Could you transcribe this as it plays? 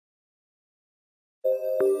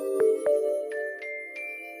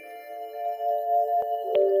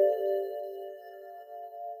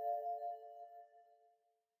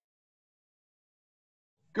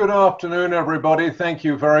Good afternoon, everybody. Thank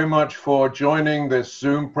you very much for joining this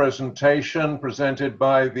Zoom presentation presented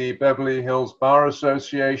by the Beverly Hills Bar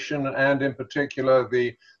Association and in particular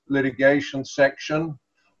the litigation section.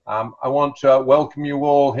 I want to welcome you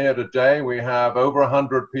all here today. We have over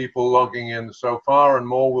 100 people logging in so far and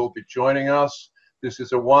more will be joining us. This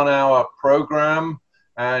is a 1-hour program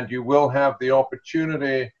and you will have the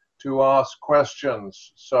opportunity to ask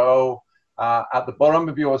questions. So at the bottom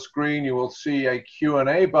of your screen, you will see a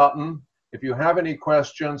Q&A button. If you have any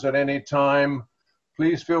questions at any time,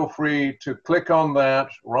 please feel free to click on that,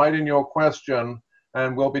 write in your question,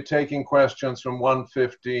 and we'll be taking questions from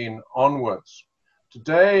 1:15 onwards.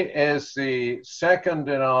 Today is the second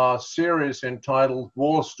in our series entitled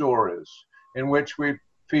War Stories, in which we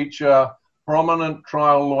feature prominent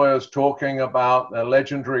trial lawyers talking about their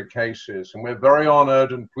legendary cases. And we're very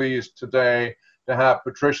honored and pleased today to have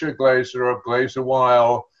Patricia Glaser of Glaser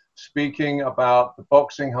Weil speaking about the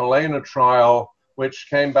boxing Helena trial, which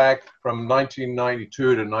came back from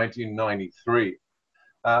 1992 to 1993.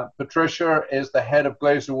 Patricia is the head of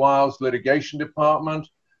Glaser Weil's litigation department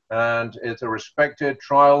and is a respected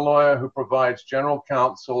trial lawyer who provides general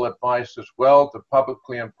counsel advice as well to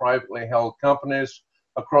publicly and privately held companies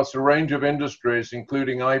across a range of industries,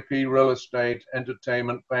 including IP, real estate,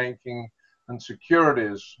 entertainment, banking, and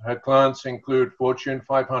securities. Her clients include Fortune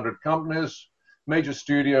 500 companies, major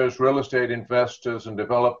studios, real estate investors and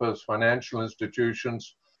developers, financial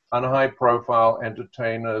institutions, and high-profile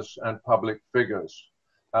entertainers and public figures.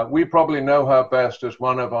 We probably know her best as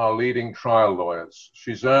one of our leading trial lawyers.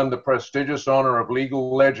 She's earned the prestigious honor of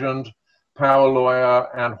legal legend, power lawyer,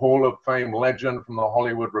 and Hall of Fame legend from the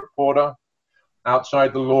Hollywood Reporter.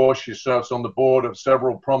 Outside the law, she serves on the board of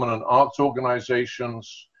several prominent arts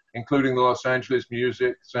organizations, including the Los Angeles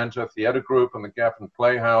Music Center Theater Group and the Gaffin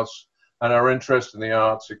Playhouse, and her interest in the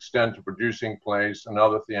arts extend to producing plays and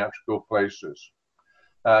other theatrical places.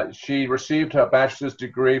 She received her bachelor's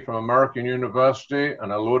degree from American University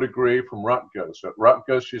and a law degree from Rutgers. At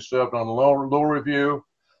Rutgers, she served on law review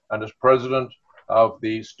and as president of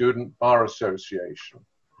the Student Bar Association.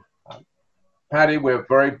 Patty, we're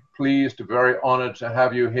very pleased, very honored to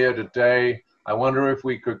have you here today. I wonder if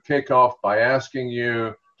we could kick off by asking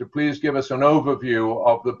you to please give us an overview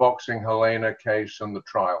of the boxing Helena case and the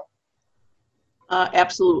trial.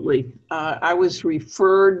 Absolutely. I was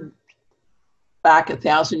referred back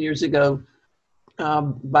 1,000 years ago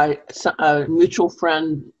by a mutual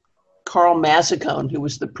friend, Carl Mazzicone, who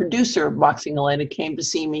was the producer of Boxing Helena, came to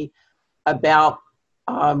see me about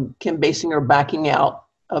Kim Basinger backing out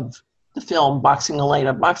of the film Boxing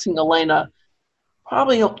Helena. Boxing Helena,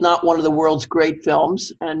 probably not one of the world's great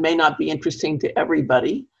films and may not be interesting to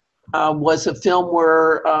everybody, was a film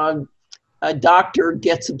where a doctor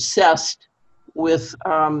gets obsessed with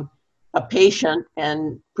a patient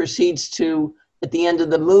and proceeds to, at the end of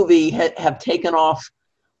the movie, have taken off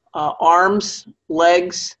arms,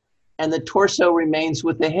 legs, and the torso remains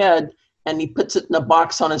with the head, and he puts it in a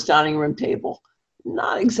box on his dining room table.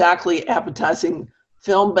 Not exactly appetizing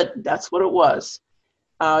film, but that's what it was.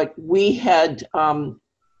 We had,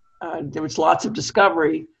 there was lots of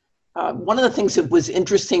discovery. One of the things that was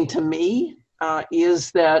interesting to me is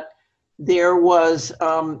that there was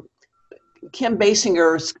Kim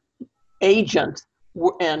Basinger's agent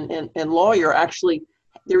and lawyer. Actually,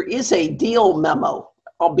 there is a deal memo,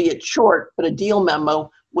 albeit short, but a deal memo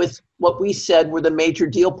with what we said were the major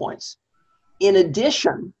deal points. In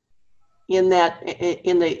addition, in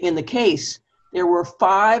the case, there were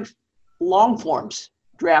 5 long forms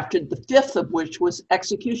drafted, the 5th of which was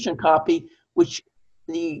execution copy, which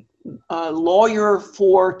the lawyer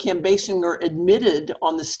for Kim Basinger admitted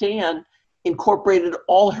on the stand incorporated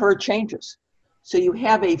all her changes. So you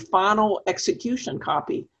have a final execution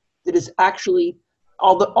copy that is actually,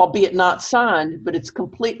 albeit not signed, but it's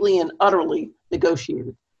completely and utterly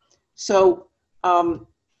negotiated. So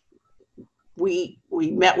we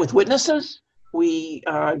met with witnesses.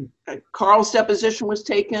 Carl's deposition was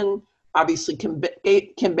taken. Obviously, Kim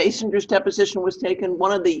Basinger's deposition was taken.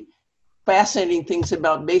 One of the fascinating things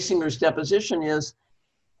about Basinger's deposition is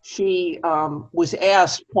she was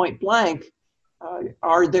asked point blank,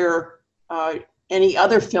 are there any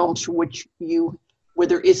other films for which where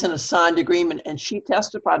there isn't a signed agreement? And she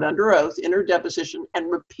testified under oath in her deposition and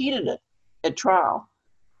repeated it at trial,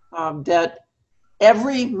 that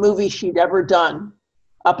every movie she'd ever done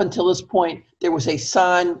up until this point, there was a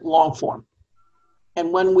signed long form.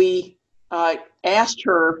 And when we asked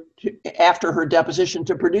her after her deposition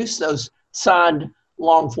to produce those signed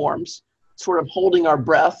long forms, sort of holding our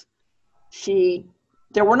breath.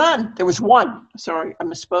 There were none. There was one. Sorry, I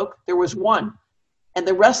misspoke. There was one. And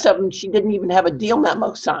the rest of them, she didn't even have a deal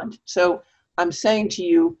memo signed. So I'm saying to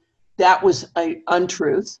you, that was an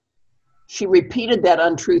untruth. She repeated that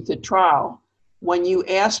untruth at trial. When you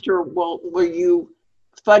asked her, well, were you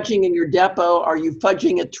fudging in your depot? Are you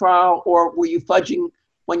fudging at trial? Or were you fudging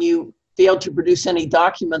when you failed to produce any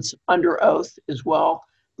documents under oath as well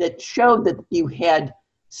that showed that you had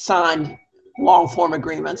signed long form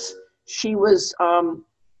agreements? She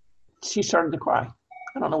started to cry.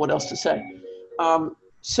 I don't know what else to say.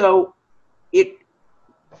 So if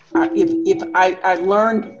I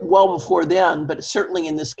learned well before then, but certainly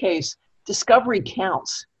in this case, discovery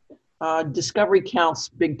counts. Discovery counts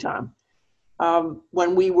big time.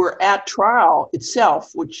 When we were at trial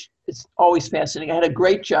itself, which is always fascinating, I had a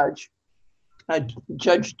great judge,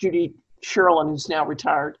 Judge Judy Sherlin, who's now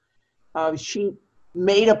retired. She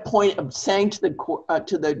made a point of saying to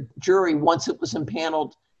the jury once it was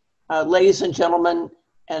impaneled, ladies and gentlemen,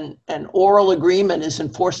 an oral agreement is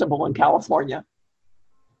enforceable in California.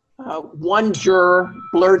 One juror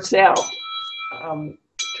blurts out,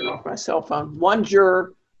 turn off my cell phone. One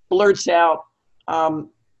juror blurts out,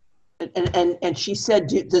 and she said,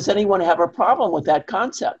 does anyone have a problem with that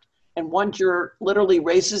concept? And one juror literally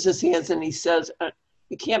raises his hands and he says,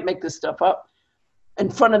 you can't make this stuff up. In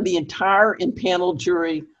front of the entire impaneled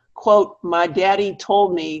jury, quote, my daddy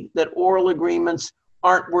told me that oral agreements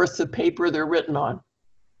aren't worth the paper they're written on.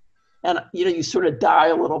 And you sort of die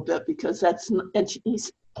a little bit because he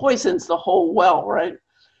poisons the whole well, right?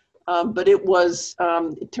 But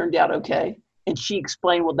it turned out okay. And she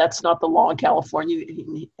explained, well, that's not the law in California.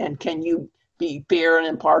 And can you be fair and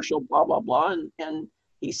impartial, blah, blah, blah. And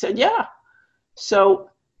he said, yeah. So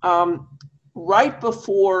right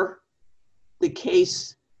before the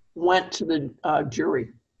case went to the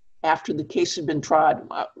jury, after the case had been tried,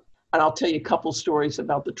 and I'll tell you a couple stories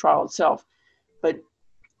about the trial itself, but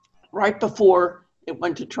right before it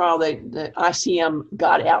went to trial, the ICM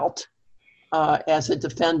got out as a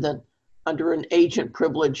defendant under an agent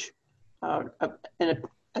privilege, and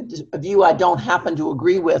a view I don't happen to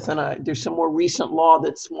agree with, and there's some more recent law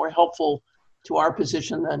that's more helpful to our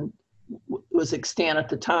position than was extant at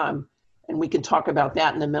the time, and we can talk about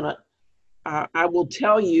that in a minute. I will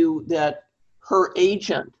tell you that her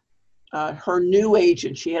agent, her new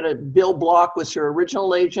agent, she had Bill Block was her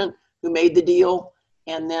original agent who made the deal,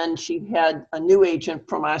 and then she had a new agent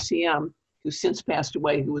from ICM who since passed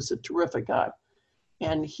away, who was a terrific guy.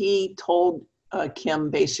 And he told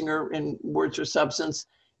Kim Basinger, in words or substance,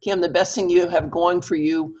 Kim, the best thing you have going for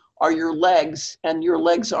you are your legs, and your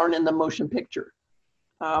legs aren't in the motion picture,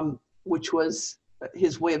 which was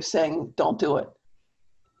his way of saying, don't do it.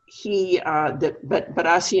 But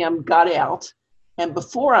ICM got out, and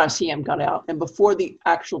before ICM got out, and before the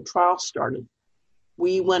actual trial started,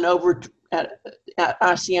 we went over at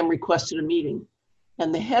ICM requested a meeting,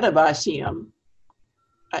 and the head of ICM,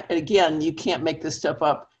 and again, you can't make this stuff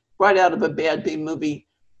up, right out of a Bad B movie,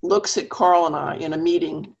 looks at Carl and I in a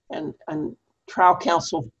meeting, and trial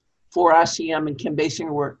counsel for ICM and Kim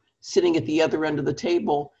Basinger were sitting at the other end of the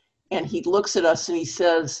table, and he looks at us and he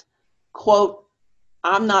says, quote,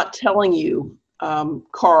 I'm not telling you,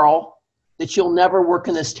 Carl, that you'll never work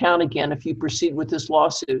in this town again if you proceed with this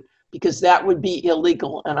lawsuit, because that would be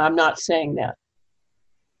illegal, and I'm not saying that.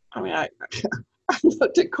 I mean, I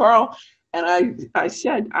looked at Carl and I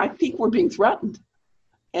said, I think we're being threatened.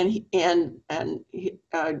 And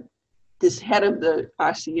this head of the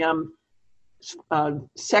ICM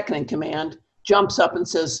second in command jumps up and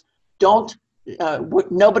says,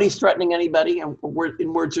 nobody's threatening anybody, in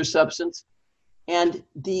words or substance. And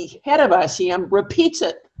the head of ICM repeats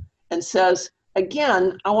it and says,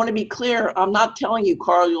 again, I want to be clear, I'm not telling you,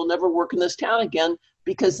 Carl, you'll never work in this town again,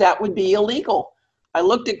 because that would be illegal. I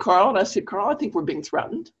looked at Carl and I said, Carl, I think we're being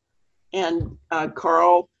threatened. And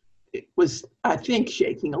Carl was, I think,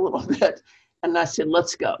 shaking a little bit. And I said,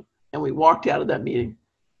 let's go. And we walked out of that meeting.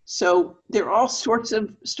 So there are all sorts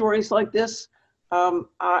of stories like this.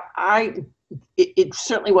 It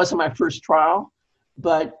certainly wasn't my first trial,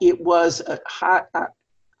 but it was a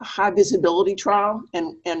high visibility trial.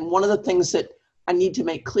 And one of the things that I need to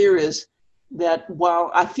make clear is that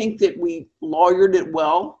while I think that we lawyered it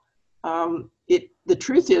well, the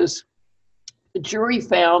truth is the jury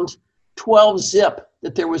found 12 zip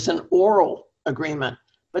that there was an oral agreement,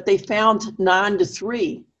 but they found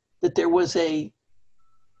 9-3 that there was a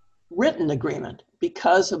written agreement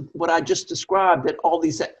because of what I just described, that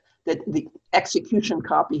that the execution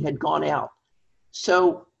copy had gone out.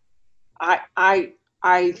 So I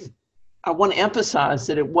I want to emphasize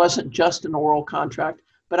that it wasn't just an oral contract,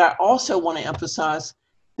 but I also want to emphasize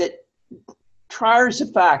that triers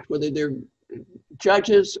of fact, whether they're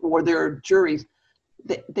judges or they're juries,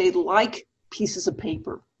 they like pieces of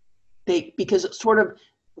paper. Because it sort of,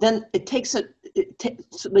 then it takes so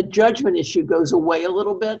the judgment issue goes away a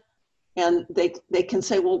little bit, and they can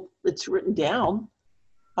say, well, it's written down.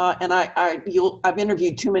 And I've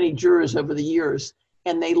interviewed too many jurors over the years,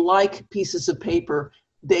 and they like pieces of paper.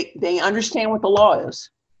 They understand what the law is,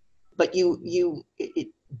 but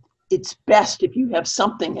it's best if you have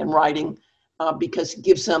something in writing, because it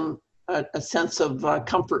gives them a sense of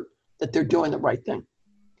comfort that they're doing the right thing.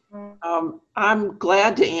 I'm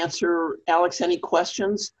glad to answer, Alex, any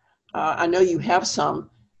questions. I know you have some.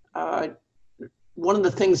 One of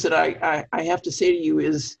the things that I have to say to you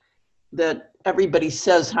is that everybody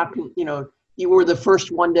says, how can, you were the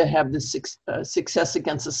first one to have this success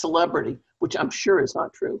against a celebrity, which I'm sure is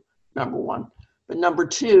not true, number one. But number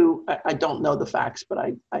two, I don't know the facts, but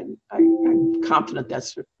I'm confident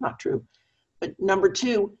that's not true. But number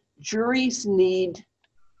two, juries need,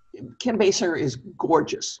 Kim Basinger is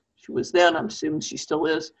gorgeous. She was then, I'm assuming she still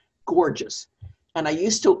is, gorgeous. And she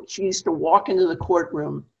used to walk into the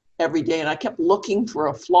courtroom every day, and I kept looking for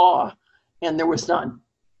a flaw, and there was none.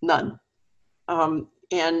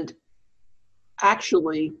 And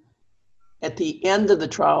actually, at the end of the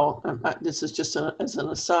trial, this is just as an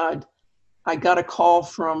aside, I got a call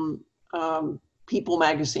from People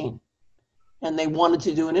magazine, and they wanted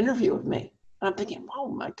to do an interview with me. And I'm thinking, oh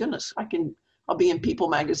my goodness, I'll be in People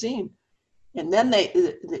magazine. And then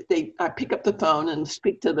I pick up the phone and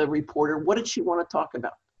speak to the reporter. What did she want to talk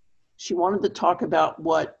about? She wanted to talk about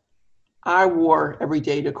what I wore every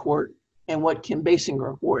day to court and what Kim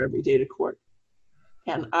Basinger wore every day to court.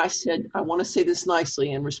 And I said, I want to say this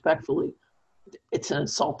nicely and respectfully. It's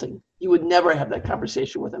insulting. You would never have that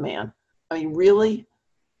conversation with a man. I mean, really?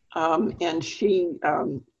 And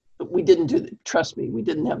we didn't trust me, we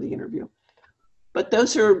didn't have the interview. But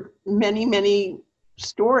those are many, many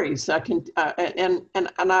stories I can, and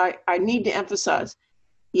I need to emphasize,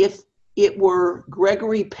 if it were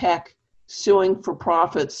Gregory Peck suing for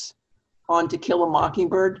profits on To Kill a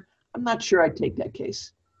Mockingbird, I'm not sure I'd take that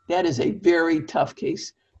case. That is a very tough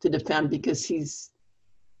case to defend, because he's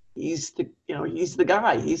the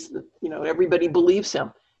guy. Everybody believes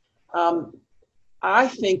him. I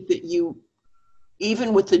think that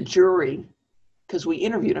even with the jury, because we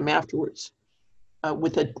interviewed him afterwards,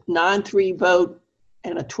 with a 9-3 vote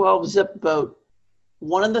and a 12-zip vote,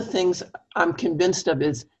 one of the things I'm convinced of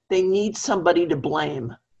is they need somebody to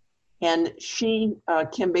blame. And Kim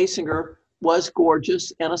Basinger, was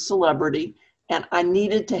gorgeous and a celebrity, and I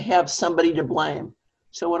needed to have somebody to blame.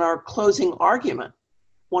 So in our closing argument,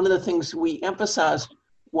 one of the things we emphasized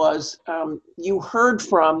was you heard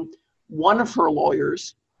from one of her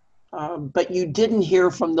lawyers, but you didn't hear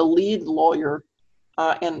from the lead lawyer,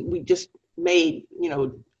 and we just made,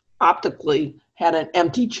 optically had an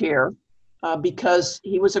empty chair because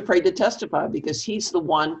he was afraid to testify, because he's the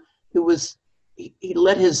one who he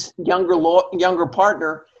let his younger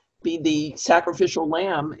partner be the sacrificial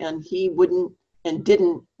lamb, and he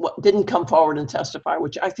didn't come forward and testify,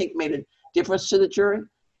 which I think made a difference to the jury.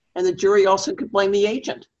 And the jury also could blame the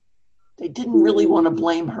agent. They didn't really want to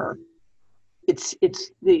blame her. It's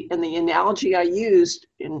the analogy I used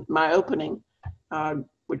in my opening,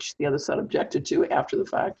 which the other side objected to after the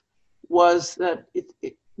fact, was that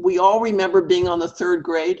we all remember being on the third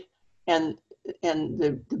grade, and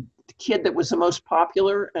the kid that was the most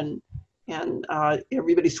popular and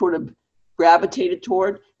everybody sort of gravitated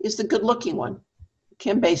toward is the good-looking one.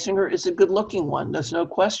 Kim Basinger is a good-looking one, there's no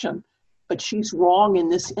question. But she's wrong in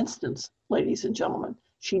this instance, ladies and gentlemen.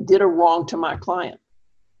 She did a wrong to my client.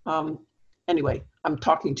 Anyway, I'm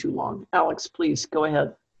talking too long. Alex, please go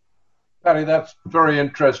ahead. Patty, that's very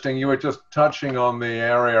interesting. You were just touching on the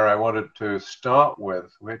area I wanted to start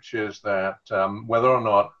with, which is that whether or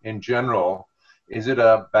not, in general, is it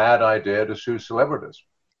a bad idea to sue celebrities?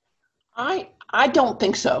 I don't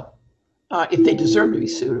think so, if they deserve to be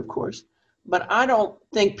sued, of course. But I don't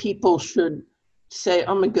think people should say,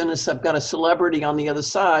 oh my goodness, I've got a celebrity on the other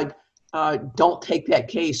side, don't take that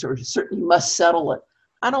case, or certainly must settle it.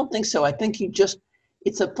 I don't think so. I think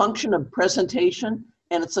it's a function of presentation,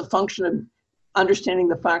 and it's a function of understanding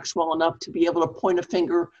the facts well enough to be able to point a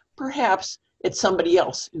finger, perhaps, at somebody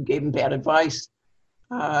else who gave him bad advice,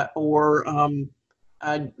 or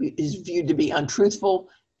is viewed to be untruthful.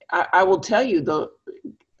 I will tell you, the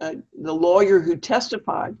lawyer who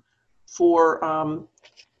testified for,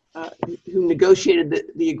 who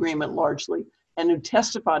negotiated the agreement largely, and who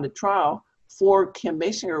testified at trial for Kim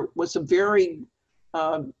Basinger, was a very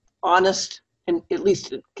honest, and at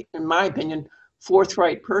least in my opinion,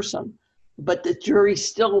 forthright person. But the jury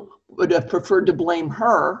still would have preferred to blame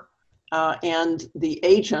her and the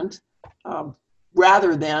agent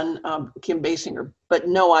rather than Kim Basinger. But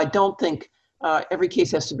no, I don't think every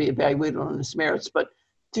case has to be evaluated on its merits, but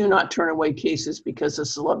do not turn away cases because the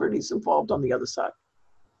celebrity's involved on the other side.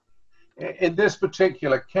 In this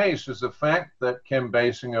particular case, is the fact that Kim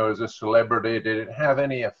Basinger is a celebrity, did it have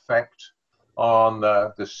any effect on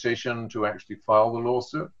the decision to actually file the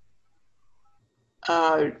lawsuit?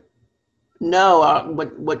 No,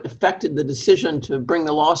 what affected the decision to bring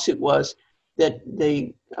the lawsuit was that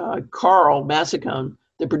they, Carl Massacone,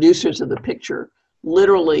 the producers of the picture,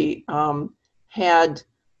 literally had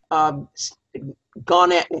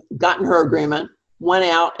gotten her agreement, went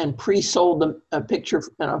out and pre-sold a picture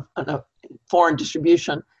in a foreign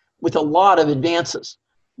distribution with a lot of advances,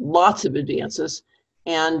 lots of advances,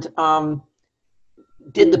 and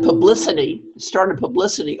did the publicity, started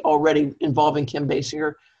publicity already involving Kim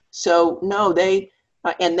Basinger. So no, they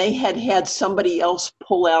had somebody else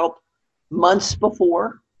pull out months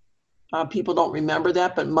before. People don't remember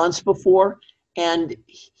that, but months before, and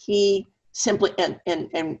he simply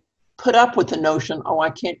and put up with the notion, oh, I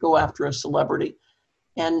can't go after a celebrity,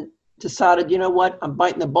 and decided, you know what, I'm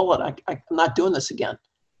biting the bullet. I'm not doing this again.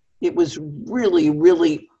 It was really,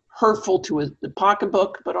 really hurtful to the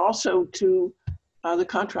pocketbook, but also to the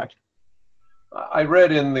contract. I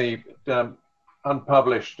read in the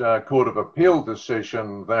unpublished Court of Appeal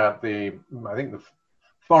decision that I think the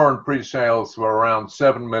foreign pre-sales were around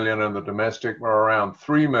 7 million and the domestic were around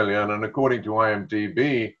 3 million. And according to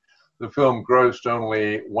IMDb, the film grossed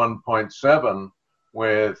only 1.7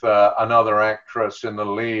 with another actress in the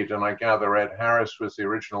lead. And I gather Ed Harris was the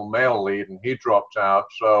original male lead and he dropped out.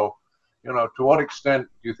 So, you know, to what extent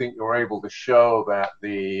do you think you're able to show that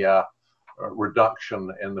the reduction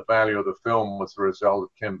in the value of the film was the result of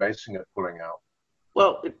Kim Basinger pulling out?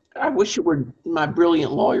 Well, I wish it were my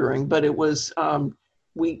brilliant lawyering, but it was,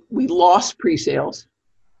 we lost pre-sales,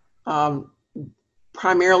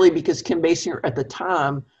 primarily because Kim Basinger at the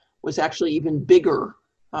time was actually even bigger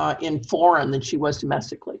in foreign than she was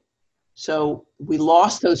domestically. So we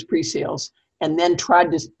lost those pre-sales and then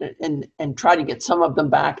tried to get some of them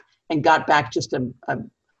back and got back just a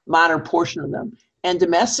minor portion of them. And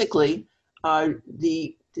domestically,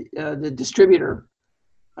 the distributor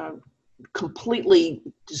completely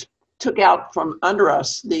just took out from under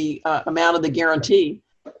us the amount of the guarantee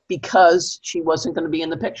because she wasn't going to be in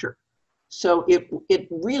the picture. So it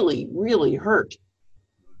really, really hurt.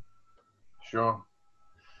 Sure.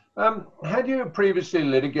 Had you previously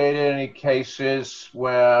litigated any cases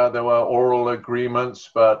where there were oral agreements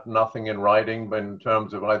but nothing in writing, but in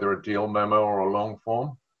terms of either a deal memo or a long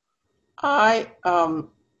form? I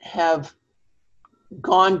had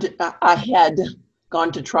gone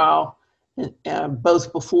to trial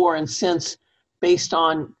both before and since based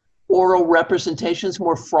on oral representations,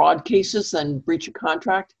 more fraud cases than breach of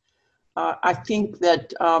contract. I think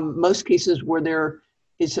that most cases where there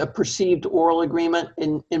is a perceived oral agreement,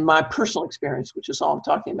 in my personal experience, which is all I'm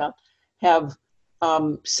talking about, have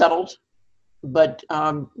settled, but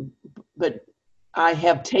I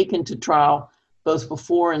have taken to trial both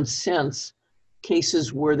before and since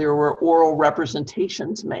cases where there were oral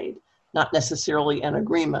representations made, not necessarily an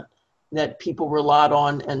agreement, that people relied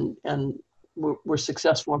on and were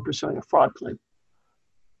successful in pursuing a fraud claim.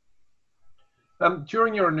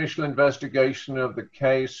 During your initial investigation of the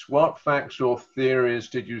case, what facts or theories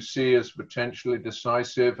did you see as potentially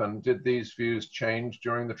decisive, and did these views change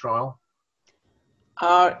during the trial?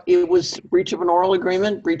 It was breach of an oral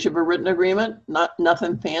agreement, breach of a written agreement,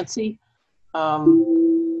 nothing fancy.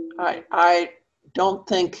 I don't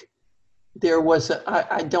think there was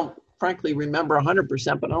I don't frankly remember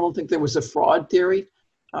 100%, but I don't think there was a fraud theory.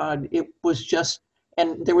 It was just,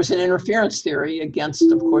 and there was an interference theory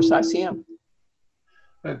against, of course, ICM.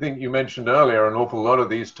 I think you mentioned earlier an awful lot of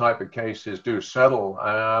these type of cases do settle.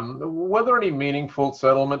 Were there any meaningful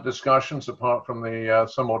settlement discussions apart from the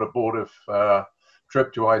somewhat abortive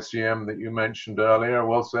trip to ICM that you mentioned earlier?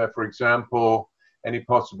 Was there, for example, any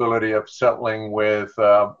possibility of settling with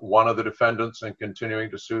one of the defendants and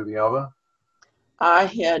continuing to sue the other? I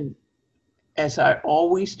had, as I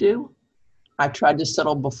always do, I tried to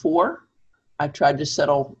settle before, I tried to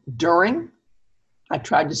settle during, I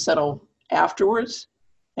tried to settle afterwards,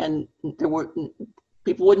 and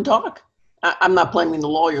people wouldn't talk. I'm not blaming the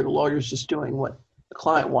lawyer. The lawyer's just doing what the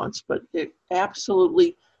client wants, but it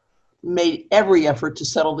absolutely made every effort to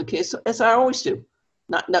settle the case, as I always do.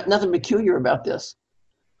 Nothing peculiar about this.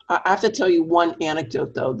 I have to tell you one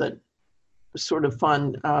anecdote, though, that was sort of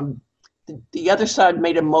fun. the other side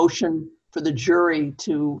made a motion for the jury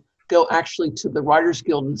to go actually to the Writers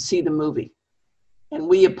Guild and see the movie. And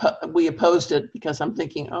we opposed it because I'm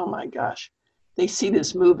thinking, oh my gosh, they see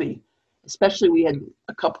this movie. Especially we had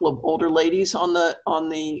a couple of older ladies on the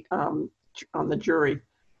jury.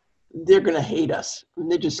 They're going to hate us. And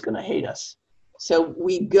they're just going to hate us. So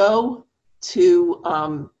we go to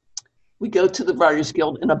the Writers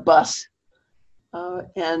Guild in a bus,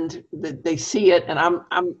 and they see it. And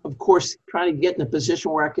I'm of course trying to get in a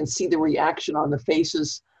position where I can see the reaction on the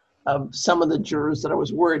faces of some of the jurors that I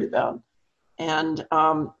was worried about, and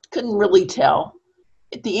couldn't really tell.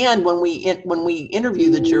 At the end, when we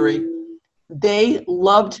interview the jury, they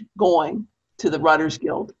loved going to the Writers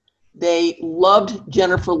Guild. They loved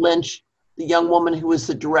Jennifer Lynch, the young woman who was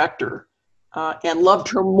the director, and loved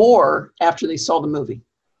her more after they saw the movie.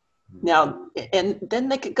 Now, and then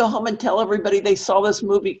they could go home and tell everybody they saw this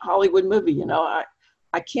movie, Hollywood movie. You know,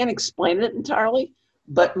 I can't explain it entirely,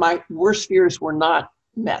 but my worst fears were not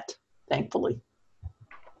met, thankfully.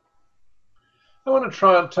 I want to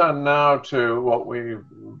try and turn now to what we'll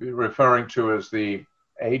be referring to as the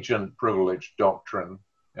agent privilege doctrine.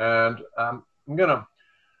 And I'm going to,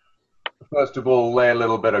 first of all, lay a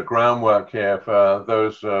little bit of groundwork here for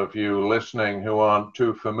those of you listening who aren't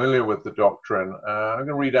too familiar with the doctrine. I'm going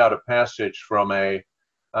to read out a passage from an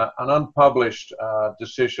unpublished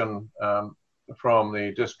decision from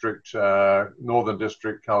the district, Northern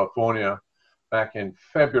District, California, back in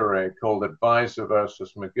February, called Advisor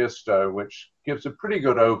versus Magisto, which gives a pretty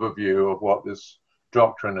good overview of what this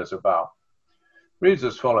doctrine is about. Reads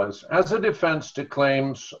as follows: as a defense to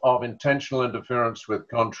claims of intentional interference with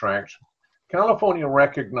contract, California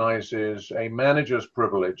recognizes a manager's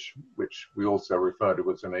privilege, which we also refer to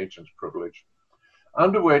as an agent's privilege,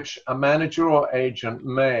 under which a manager or agent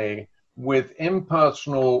may, with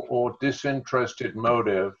impersonal or disinterested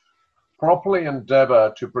motive, properly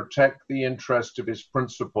endeavor to protect the interest of his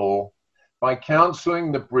principal by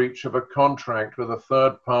counseling the breach of a contract with a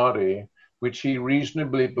third party which he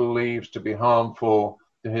reasonably believes to be harmful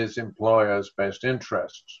to his employer's best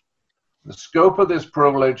interests. The scope of this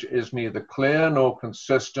privilege is neither clear nor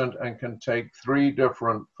consistent and can take three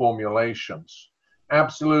different formulations: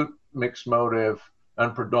 absolute, mixed motive,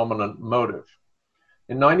 and predominant motive.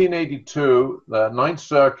 In 1982, the Ninth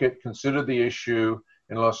Circuit considered the issue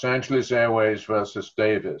in Los Angeles Airways versus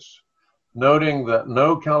Davis, noting that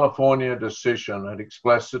no California decision had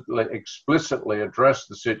explicitly addressed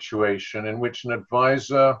the situation in which an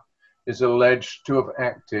advisor is alleged to have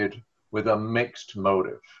acted with a mixed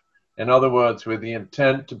motive. In other words, with the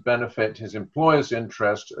intent to benefit his employer's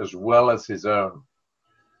interest as well as his own.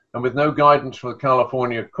 And with no guidance from the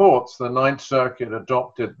California courts, the Ninth Circuit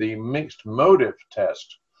adopted the mixed motive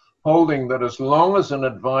test, holding that as long as an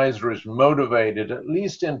advisor is motivated, at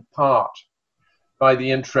least in part, by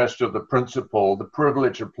the interest of the principal, the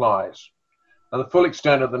privilege applies. And the full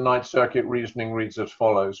extent of the Ninth Circuit reasoning reads as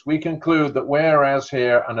follows: we conclude that whereas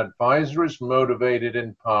here an advisor is motivated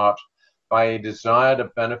in part by a desire to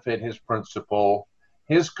benefit his principal,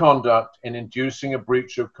 his conduct in inducing a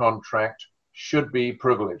breach of contract should be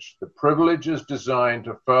privileged. The privilege is designed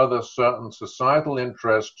to further certain societal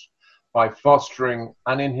interests by fostering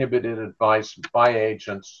uninhibited advice by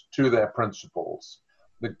agents to their principals.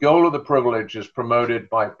 The goal of the privilege is promoted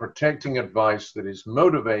by protecting advice that is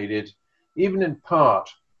motivated, even in part,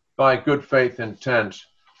 by good faith intent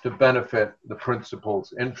to benefit the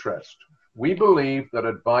principal's interest. We believe that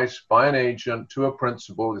advice by an agent to a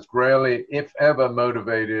principal is rarely, if ever,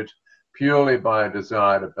 motivated purely by a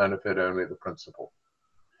desire to benefit only the principal.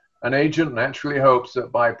 An agent naturally hopes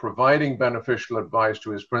that by providing beneficial advice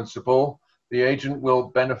to his principal, the agent will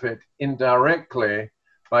benefit indirectly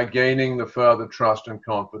by gaining the further trust and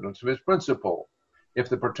confidence of his principal. If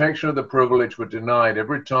the protection of the privilege were denied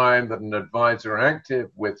every time that an advisor acted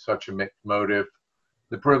with such a mixed motive,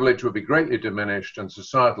 the privilege would be greatly diminished and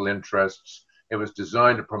societal interests it was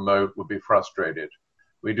designed to promote would be frustrated.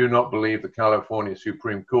 We do not believe the California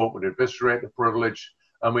Supreme Court would eviscerate the privilege,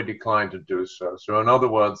 and we declined to do so. So in other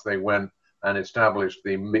words, they went and established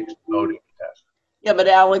the mixed motive test. Yeah, but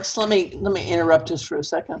Alex, let me interrupt just for a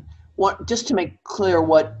second. Just to make clear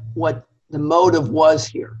what the motive was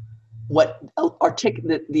here, what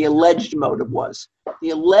the alleged motive was. The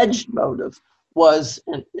alleged motive was,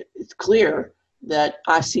 and it's clear that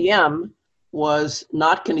ICM was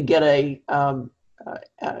not going to get a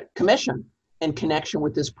commission in connection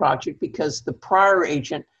with this project because the prior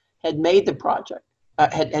agent had made the project,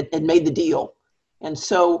 had made the deal. And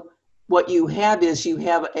so what you have is you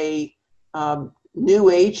have a new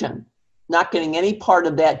agent not getting any part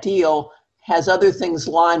of that deal, has other things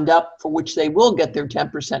lined up for which they will get their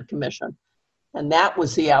 10% commission. And that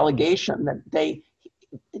was the allegation, that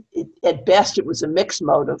at best, it was a mixed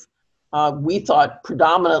motive. We thought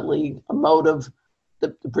predominantly a motive, the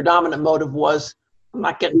predominant motive was, I'm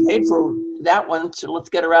not getting paid for that one, so let's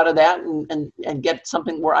get her out of that and get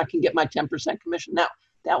something where I can get my 10% commission. Now,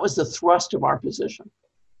 that was the thrust of our position.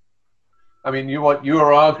 I mean, what you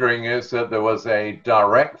are arguing is that there was a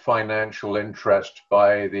direct financial interest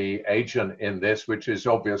by the agent in this, which is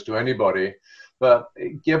obvious to anybody. But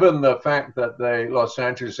given the fact that the Los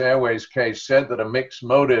Angeles Airways case said that a mixed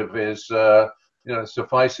motive is,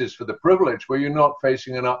 suffices for the privilege, were you not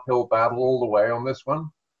facing an uphill battle all the way on this one?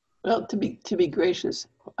 Well, to be gracious,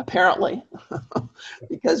 apparently,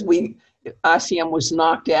 because ICM was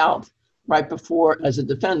knocked out right before, as a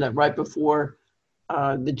defendant, right before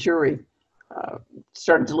the jury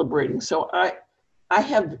started deliberating. So I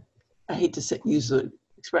hate to use the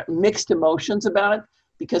expression, mixed emotions about it,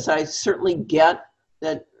 because I certainly get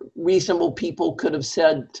that reasonable people could have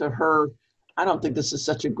said to her, I don't think this is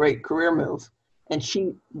such a great career move. And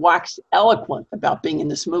she waxed eloquent about being in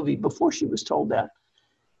this movie before she was told that.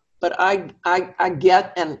 But I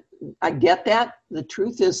get that. The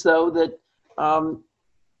truth is, though, that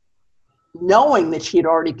knowing that she had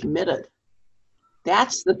already committed,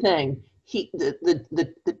 that's the thing.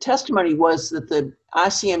 The testimony was that the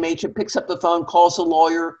ICM agent picks up the phone, calls a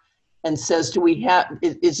lawyer, and says,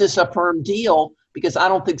 is this a firm deal? Because I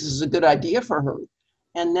don't think this is a good idea for her.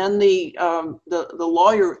 And then the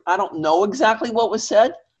lawyer, I don't know exactly what was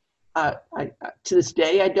said. To this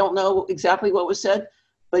day, I don't know exactly what was said.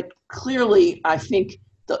 But clearly, I think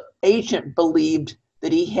the agent believed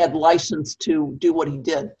that he had license to do what he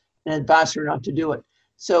did and advised her not to do it.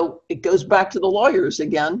 So it goes back to the lawyers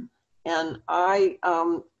again. And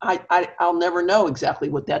I'll never know exactly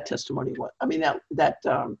what that testimony was. I mean, that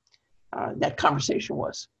conversation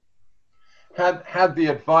was. Had the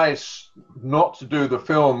advice not to do the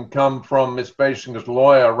film come from Miss Basinger's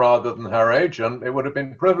lawyer rather than her agent, it would have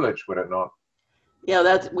been privileged, would it not?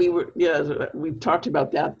 Yeah, we've talked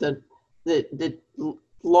about that. That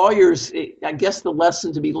lawyers, I guess the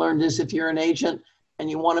lesson to be learned is, if you're an agent and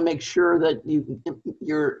you want to make sure that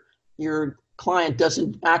your client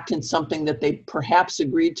doesn't act in something that they perhaps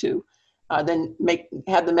agreed to, then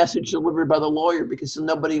have the message delivered by the lawyer, because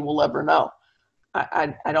nobody will ever know.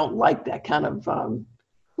 I don't like that kind of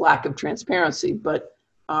lack of transparency, but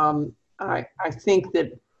I think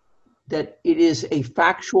that it is a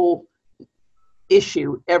factual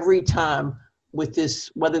issue every time with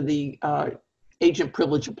this, whether the agent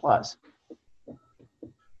privilege applies.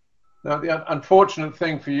 Now, the unfortunate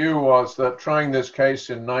thing for you was that trying this case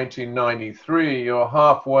in 1993, you're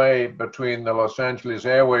halfway between the Los Angeles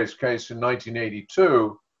Airways case in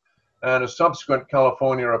 1982 and a subsequent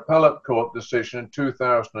California appellate court decision in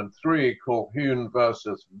 2003 called Hune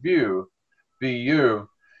versus VU,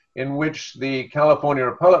 in which the California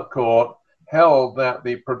appellate court held that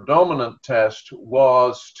the predominant test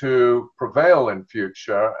was to prevail in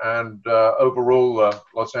future and overrule the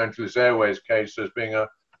Los Angeles Airways case as being a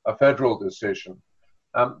federal decision.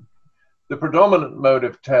 The predominant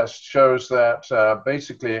motive test shows that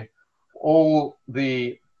basically all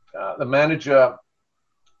the manager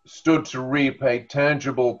stood to reap a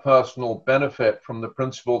tangible personal benefit from the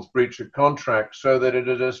principal's breach of contract, so that it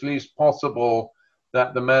is at least possible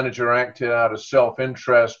that the manager acted out of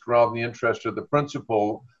self-interest rather than the interest of the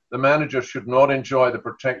principal. The manager should not enjoy the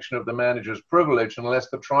protection of the manager's privilege unless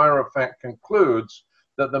the trier of fact concludes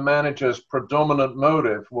that the manager's predominant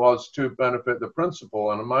motive was to benefit the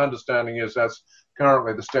principal. And my understanding is that's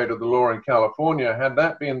currently the state of the law in California. Had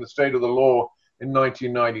that been the state of the law in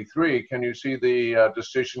 1993, can you see the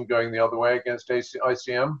decision going the other way against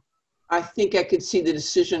ICM? I think I could see the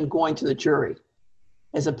decision going to the jury,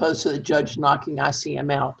 as opposed to the judge knocking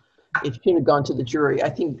ICM out. It should have gone to the jury. I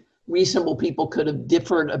think reasonable people could have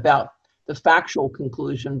differed about the factual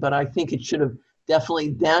conclusion, but I think it should have definitely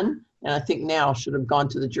then, and I think now, should have gone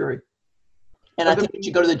to the jury. And I think it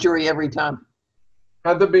should go to the jury every time.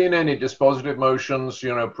 Had there been any dispositive motions,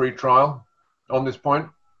 pre-trial on this point?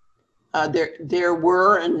 There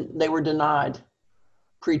were, and they were denied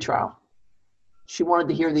pre-trial. She wanted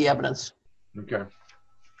to hear the evidence. Okay.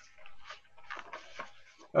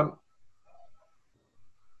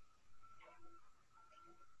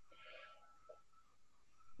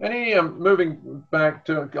 Moving back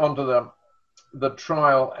onto the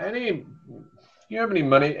trial, do you have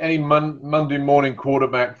any Monday morning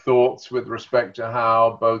quarterback thoughts with respect to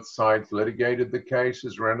how both sides litigated the case?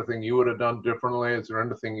 Is there anything you would have done differently? Is there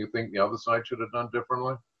anything you think the other side should have done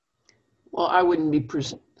differently? Well, I wouldn't be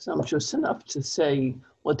presumptuous enough to say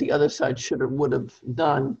what the other side should or would have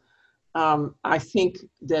done. I think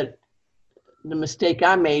that the mistake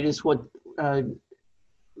I made is what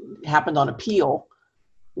happened on appeal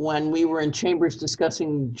when we were in chambers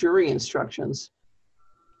discussing jury instructions.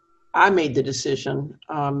 I made the decision.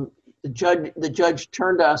 The judge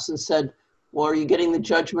turned to us and said, well, are you getting the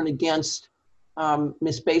judgment against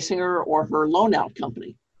Ms. Basinger or her loan out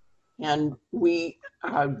company? And we,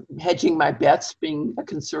 hedging my bets, being a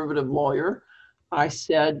conservative lawyer, I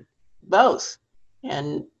said both.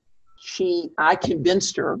 And I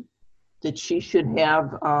convinced her that she should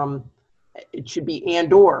have, it should be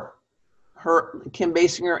and or her, Kim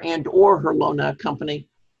Basinger and or her loan out company.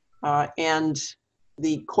 And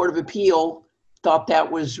the Court of Appeal thought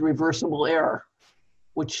that was reversible error,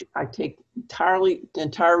 which I take the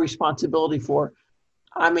entire responsibility for.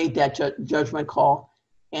 I made that judgment call.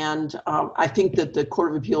 And I think that the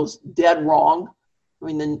Court of Appeal is dead wrong. I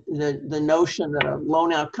mean, the notion that a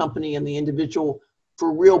loan out company and the individual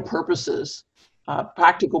for real purposes,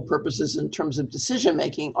 practical purposes in terms of decision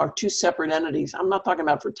making, are two separate entities. I'm not talking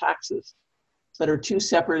about for taxes, but are two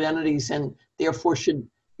separate entities, and therefore should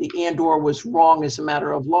the and or was wrong as a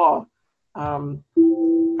matter of law.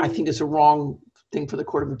 I think it's a wrong thing for the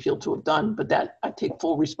Court of Appeal to have done, but that I take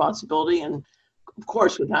full responsibility. And of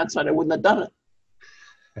course, with hindsight, I wouldn't have done it.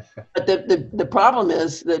 But the problem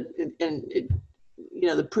is that,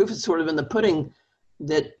 the proof is sort of in the pudding,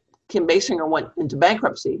 that Kim Basinger went into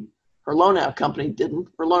bankruptcy. Her loan out company didn't.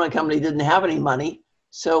 Her loan out company didn't have any money.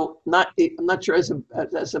 So I'm not sure as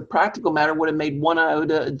a practical matter would have made one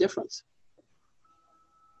iota a difference.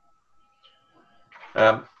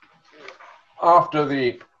 After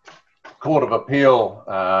the Court of Appeal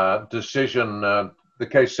decision, the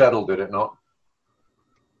case settled, did it not?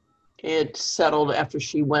 It settled after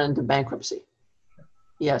she went into bankruptcy.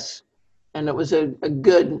 Yes. And it was a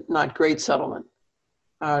good, not great settlement.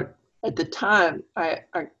 At the time, I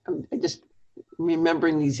just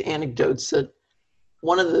remembering these anecdotes, that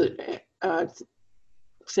one of the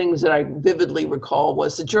things that I vividly recall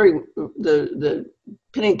was the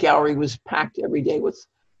pinning gallery was packed every day with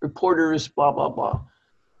reporters, blah, blah, blah.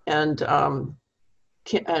 And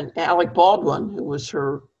Alec Baldwin, who was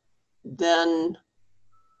her then,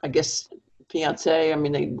 I guess, fiance, I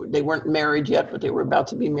mean, they weren't married yet, but they were about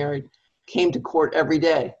to be married, came to court every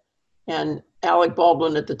day. And Alec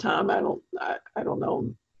Baldwin at the time, I don't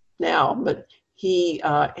know now, but he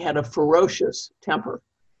had a ferocious temper.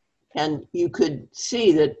 And you could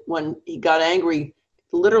see that when he got angry,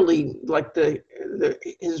 literally like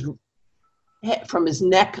from his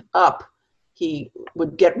neck up, he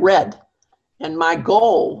would get red. And my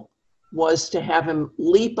goal was to have him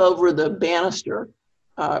leap over the banister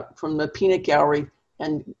from the peanut gallery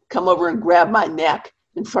and come over and grab my neck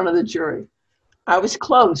in front of the jury. I was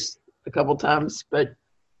close a couple times, but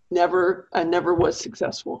I never was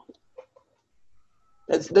successful.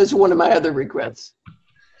 That's one of my other regrets.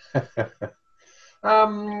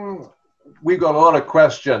 We've got a lot of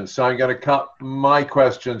questions, so I'm going to cut my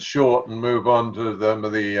questions short and move on to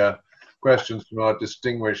the questions from our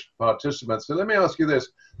distinguished participants. So let me ask you this.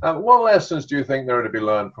 What lessons do you think there are to be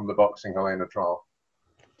learned from the boxing Helena trial?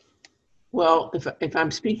 Well, if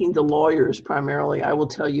I'm speaking to lawyers primarily, I will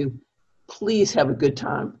tell you, please have a good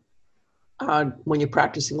time when you're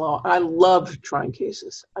practicing law. I love trying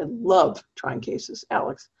cases.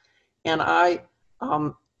 Alex. And I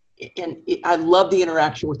love the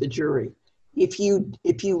interaction with the jury. If you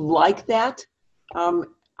like that, you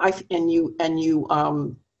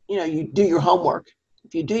do your homework.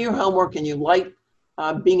 If you do your homework and you like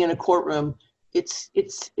being in a courtroom, it's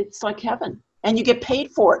like heaven, and you get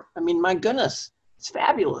paid for it. I mean, my goodness, it's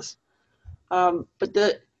fabulous. But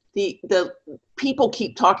the people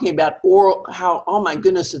keep talking about how, oh my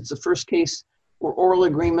goodness, it's the first case where oral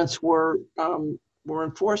agreements were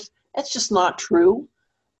enforced. That's just not true.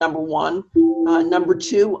 Number one. Number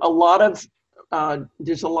two,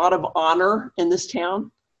 there's a lot of honor in this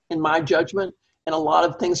town, in my judgment, and a lot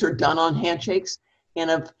of things are done on handshakes. And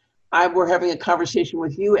if I were having a conversation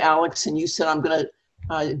with you, Alex, and you said, I'm going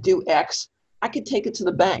to do X, I could take it to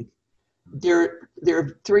the bank. There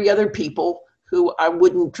are three other people who I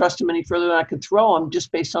wouldn't trust them any further than I could throw them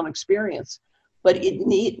just based on experience. But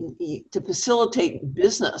to facilitate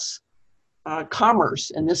business,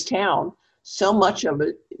 commerce in this town, so much of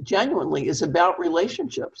it genuinely is about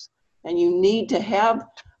relationships. And you need to have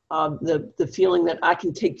the feeling that I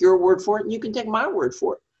can take your word for it and you can take my word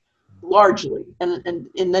for it, largely. And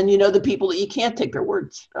then you know the people that you can't take their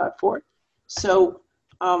words for it. So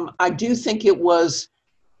I do think it was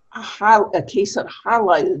a case that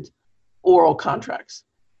highlighted oral contracts.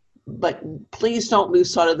 But please don't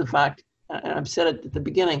lose sight of the fact, and I've said it at the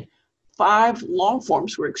beginning, 5 long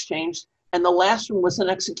forms were exchanged, and the last one was an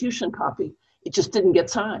execution copy. It just didn't get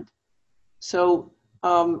signed. So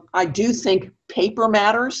I do think paper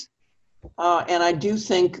matters, and I do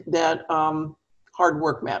think that hard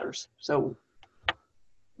work matters. So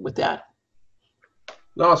with that.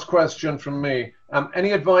 Last question from me.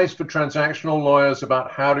 Any advice for transactional lawyers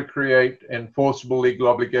about how to create enforceable legal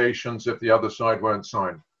obligations if the other side won't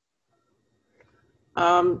sign?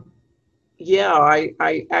 Yeah,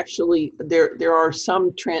 I actually, there are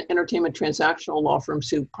some entertainment transactional law firms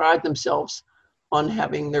who pride themselves on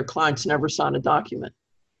having their clients never sign a document,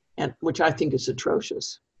 and which I think is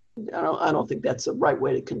atrocious. I don't think that's the right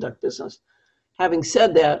way to conduct business. Having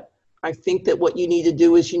said that, I think that what you need to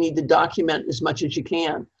do is you need to document as much as you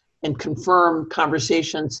can and confirm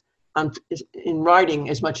conversations in writing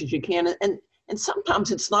as much as you can. And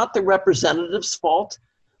sometimes it's not the representative's fault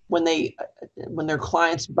when their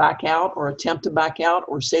clients back out or attempt to back out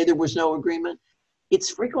or say there was no agreement. It's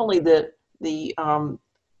frequently the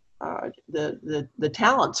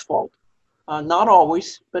talent's fault. Not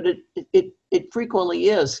always, but it frequently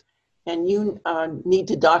is. And you need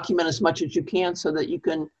to document as much as you can so that you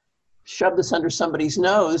can shove this under somebody's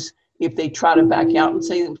nose if they try to back out and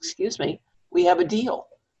say, excuse me, we have a deal.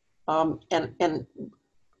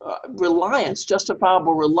 Reliance,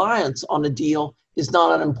 justifiable reliance on a deal is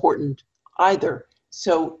not unimportant either.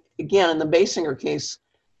 So again, in the Basinger case,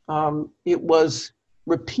 it was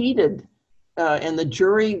repeated and the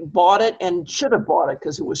jury bought it and should have bought it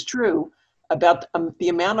because it was true about the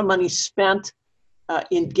amount of money spent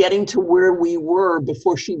in getting to where we were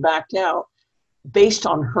before she backed out based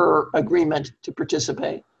on her agreement to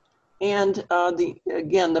participate. And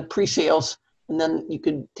the pre-sales, and then you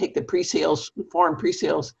could take the pre-sales, foreign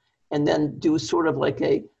pre-sales, and then do sort of like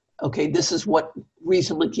okay, this is what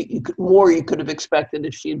reasonably you could have expected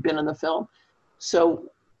if she had been in the film. So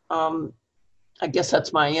I guess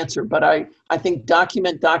that's my answer, but I think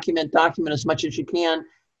document as much as you can,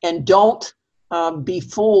 and don't be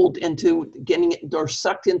fooled into getting it or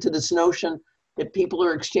sucked into this notion that people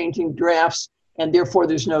are exchanging drafts and therefore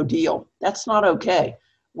there's no deal. That's not okay.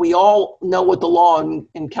 We all know what the law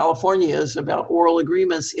in California is about oral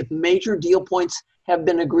agreements. If major deal points have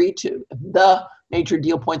been agreed to, if the major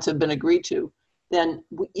deal points have been agreed to, then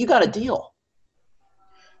you got a deal.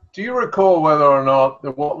 Do you recall whether or not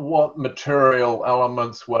what material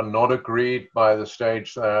elements were not agreed by the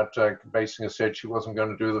stage that Basinger said she wasn't going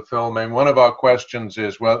to do the film? And one of our questions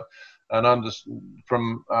is,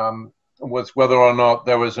 was whether or not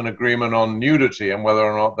there was an agreement on nudity and whether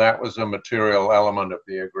or not that was a material element of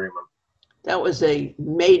the agreement. That was a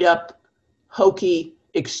made-up, hokey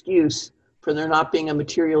excuse for there not being a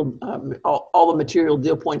material, all the material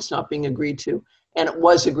deal points not being agreed to. And it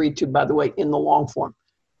was agreed to, by the way, in the long form.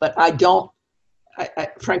 But I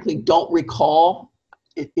frankly don't recall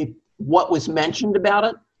what was mentioned about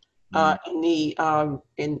it in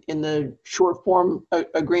the short form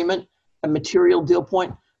agreement, a material deal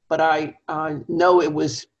point. But I know it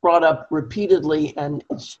was brought up repeatedly, and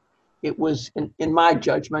it was, in my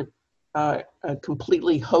judgment, a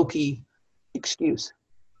completely hokey excuse.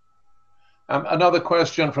 Another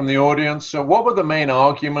question from the audience. So what were the main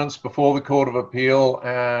arguments before the Court of Appeal,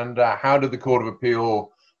 and how did the Court of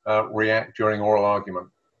Appeal react during oral argument?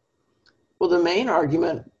 Well, the main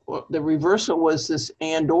argument, the reversal, was this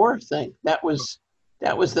and/or thing. That was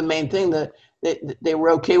the main thing. That they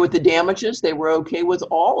were okay with the damages. They were okay with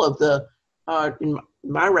all of the, in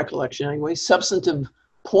my recollection anyway, substantive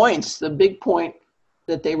points. The big point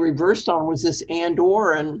that they reversed on was this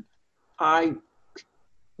and/or, and I,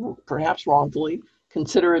 perhaps wrongfully,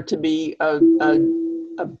 consider it to be a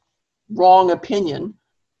wrong opinion,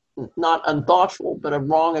 not unthoughtful, but a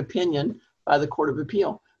wrong opinion by the Court of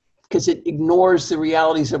Appeal, because it ignores the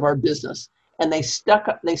realities of our business. And they stuck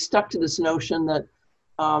to this notion that,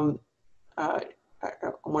 I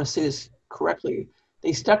want to say this correctly,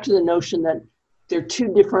 they stuck to the notion that they're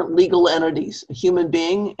two different legal entities, a human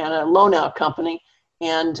being and a loan out company.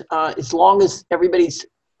 And as long as everybody's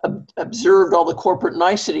observed all the corporate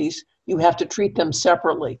niceties, you have to treat them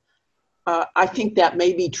separately. I think that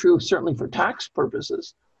may be true certainly for tax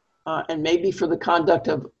purposes and maybe for the conduct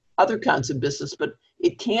of other kinds of business, but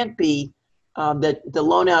it can't be that the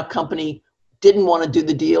loan out company didn't want to do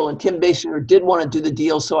the deal and Kim Basinger did want to do the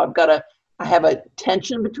deal, so I have a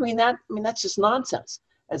tension between that. I mean, that's just nonsense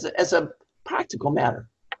as a practical matter.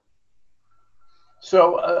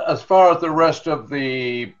 So as far as the rest of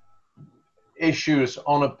the issues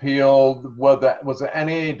on appeal, was there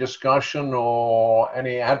any discussion or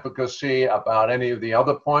any advocacy about any of the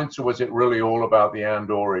other points, or was it really all about the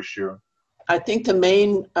and/or issue? I think the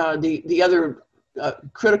main, the other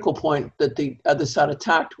critical point that the other side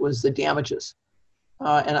attacked was the damages.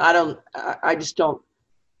 And I just don't,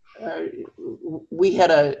 we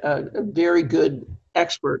had a very good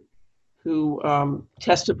expert who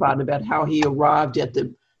testified about how he arrived at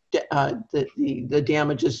the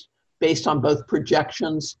damages based on both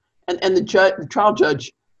projections and the trial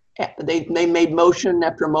judge, they made motion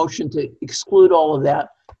after motion to exclude all of that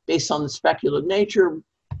based on the speculative nature,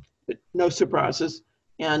 but no surprises.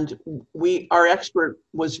 And our expert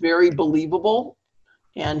was very believable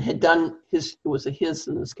and had done his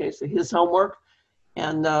homework,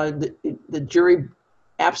 and the jury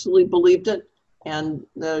absolutely believed it. And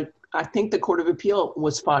I think the Court of Appeal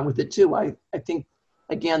was fine with it too. I think,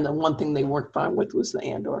 again, the one thing they weren't fine with was the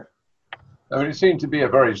and/or. I mean, it seemed to be a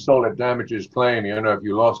very solid damages claim. You know, if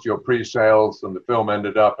you lost your pre-sales and the film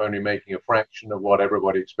ended up only making a fraction of what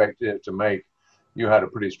everybody expected it to make, you had a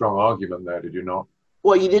pretty strong argument there, did you not?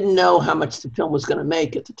 Well, you didn't know how much the film was going to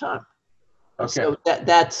make at the time. Okay. So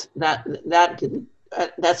that's not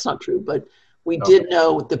true. But we did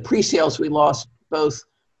know the pre-sales we lost both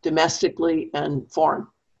domestically and foreign.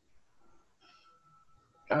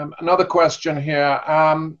 Another question here.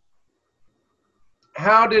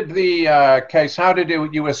 How did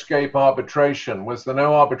you escape arbitration? Was there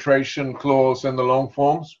no arbitration clause in the long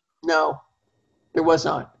forms? No, there was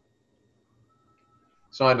not.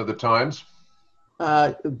 Sign of the times.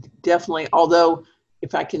 Definitely. Although,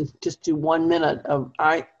 if I can just do 1 minute of,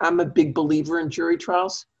 I'm a big believer in jury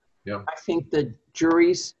trials. Yeah. I think that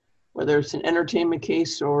juries, whether it's an entertainment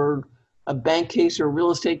case or a bank case or a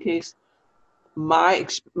real estate case, my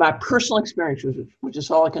personal experience, which is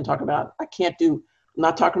all I can talk about. I'm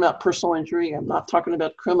not talking about personal injury. I'm not talking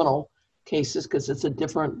about criminal cases because it's a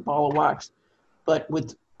different ball of wax. But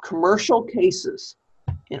with commercial cases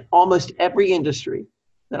in almost every industry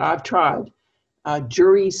that I've tried,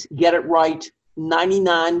 juries get it right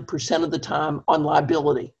 99% of the time on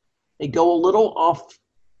liability. They go a little off,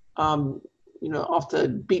 off the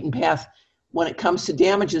beaten path when it comes to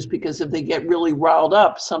damages, because if they get really riled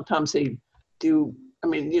up, sometimes they do. I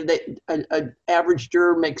mean, an average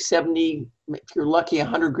juror makes 70, if you're lucky,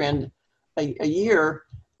 100 grand a year.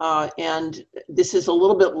 And this is a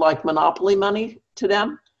little bit like monopoly money to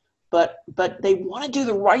them, but they want to do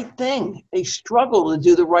the right thing. They struggle to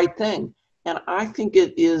do the right thing. And I think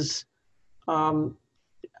it is, I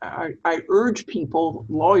urge people,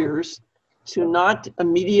 lawyers, to not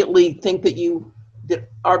immediately think that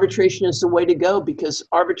arbitration is the way to go, because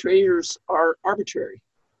arbitrators are arbitrary,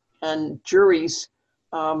 and juries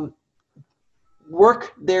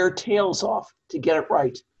work their tails off to get it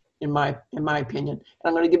right, in my opinion. And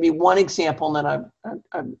I'm going to give you one example, and then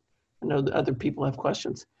I know that other people have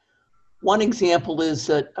questions. One example is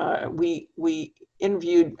that we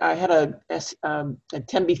interviewed. I had a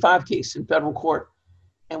 10b-5 case in federal court,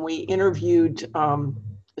 and we interviewed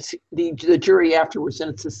the jury afterwards,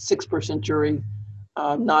 and it's a 6-person jury,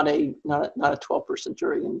 not a 12-person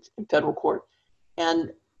jury in federal court,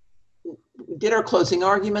 and we did our closing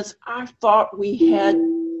arguments. I thought we had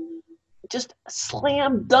just a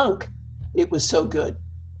slam dunk. It was so good.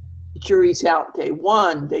 The jury's out day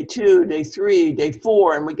 1, day 2, day 3, day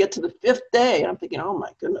 4, and we get to the 5th day. And I'm thinking, oh my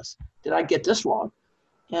goodness, did I get this wrong?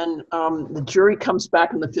 And the jury comes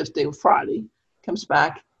back on the 5th day of Friday, comes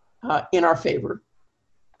back in our favor.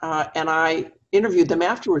 And I interviewed them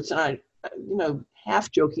afterwards, and I,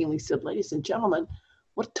 half jokingly said, ladies and gentlemen,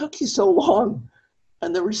 what took you so long?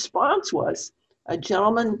 And the response was a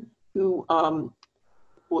gentleman who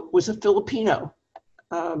was a Filipino,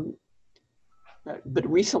 but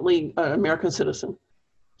recently an American citizen,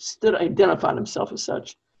 identified himself as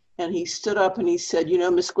such. And he stood up and he said,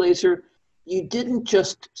 Ms. Glaser, you didn't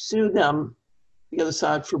just sue them, the other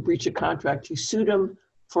side, for breach of contract. You sued them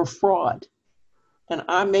for fraud. And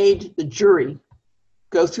I made the jury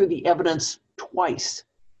go through the evidence twice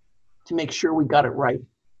to make sure we got it right.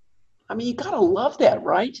 I mean, you gotta love that,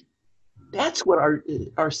 right? That's what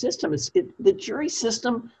our system is. The jury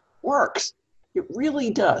system works. It really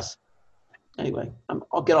does. Anyway,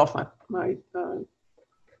 I'll get off my.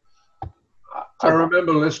 I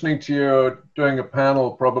remember listening to you doing a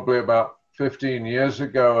panel probably about 15 years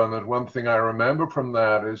ago, and that one thing I remember from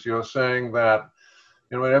that is you're saying that,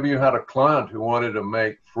 whenever you had a client who wanted to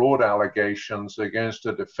make fraud allegations against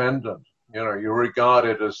a defendant, you regard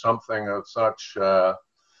it as something of such.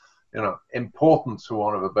 Importance, for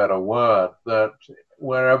want of a better word, that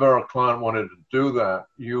wherever a client wanted to do that,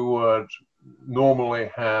 you would normally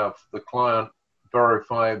have the client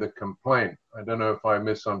verify the complaint. I don't know if I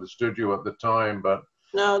misunderstood you at the time, but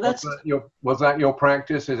no, was that your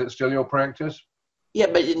practice? Is it still your practice? Yeah,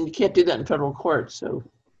 but you can't do that in federal court. So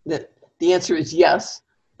the answer is yes.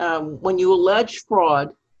 When you allege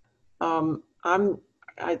fraud, I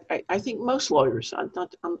think most lawyers, I'm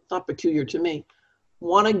not peculiar to me,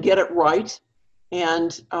 want to get it right.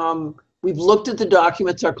 And we've looked at the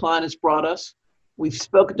documents our client has brought us. We've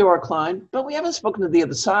spoken to our client, but we haven't spoken to the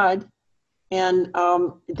other side. And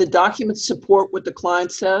the documents support what the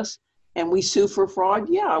client says, and we sue for fraud.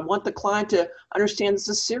 Yeah, I want the client to understand this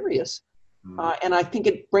is serious. And I think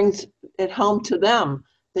it brings it home to them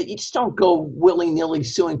that you just don't go willy-nilly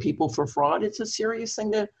suing people for fraud. It's a serious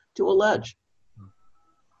thing to allege.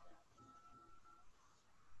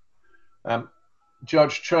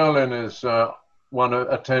 Judge Cherlin is one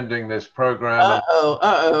attending this program.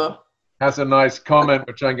 Has a nice comment,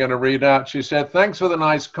 which I'm going to read out. She said, "Thanks for the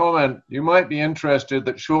nice comment. You might be interested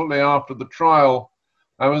that shortly after the trial,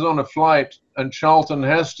 I was on a flight and Charlton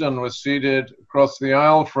Heston was seated across the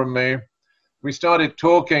aisle from me. We started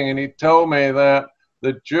talking and he told me that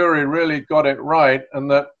the jury really got it right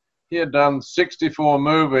and that he had done 64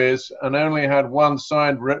 movies and only had one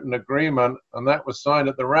signed written agreement, and that was signed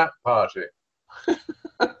at the wrap party."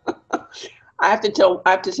 I have to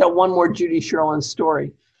tell one more Judy Sherlin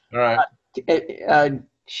story. All right.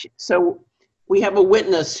 So we have a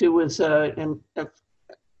witness who was an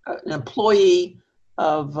employee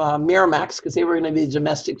of Miramax, because they were going to be a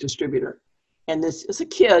domestic distributor. And this is a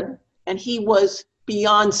kid, and he was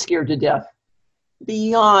beyond scared to death,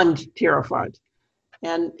 beyond terrified.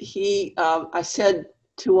 And I said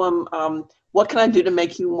to him, "What can I do to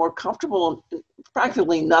make you more comfortable?"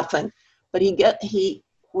 Practically nothing. But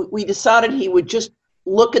we decided he would just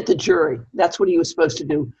look at the jury. That's what he was supposed to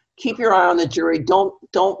do. Keep your eye on the jury.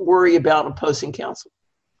 Don't worry about opposing counsel.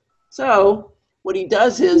 So what he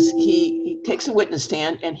does is he takes a witness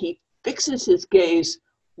stand and he fixes his gaze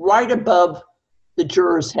right above the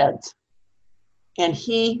jurors' heads. And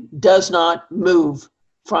he does not move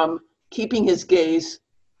from keeping his gaze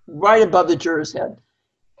right above the juror's head.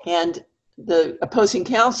 And the opposing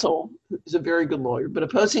counsel, who's a very good lawyer, but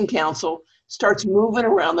opposing counsel starts moving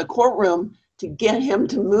around the courtroom to get him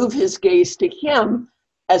to move his gaze to him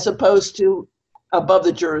as opposed to above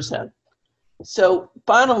the juror's head. So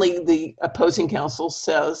finally, the opposing counsel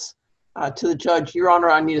says to the judge, "Your Honor,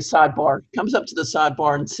 I need a sidebar." Comes up to the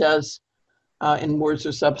sidebar and says, in words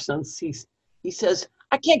or substance, he says,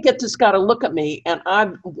 "I can't get this guy to look at me, and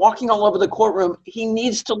I'm walking all over the courtroom. He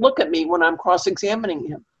needs to look at me when I'm cross-examining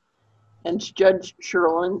him." And Judge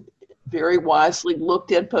Sherlin very wisely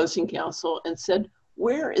looked at opposing counsel and said,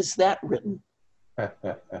 "Where is that written?"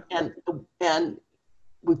 and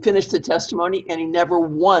we finished the testimony, and he never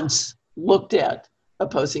once looked at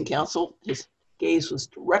opposing counsel. His gaze was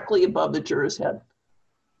directly above the juror's head.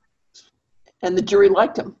 And the jury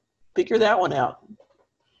liked him. Figure that one out.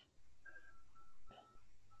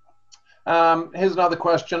 Here's another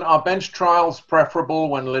question. Are bench trials preferable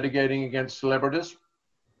when litigating against celebrities?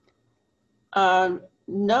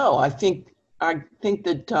 No, I think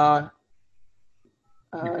that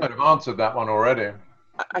you kind of answered that one already.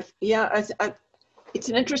 It's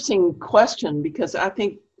an interesting question, because I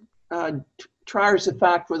think triers of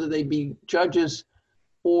fact, whether they be judges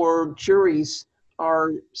or juries,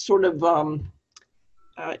 are sort of one,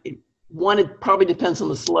 it probably depends on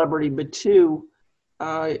the celebrity, but two,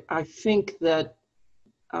 I think that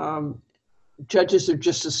judges are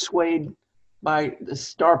just as swayed by the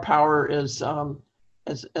star power as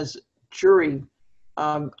jury.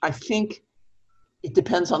 I think it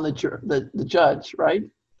depends on the judge, right?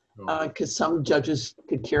 Because some judges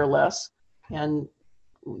could care less, and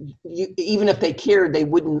even if they cared, it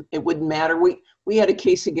wouldn't matter. We had a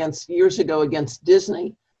case years ago against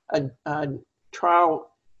Disney, a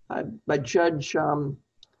trial by Judge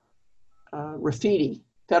Rafiti,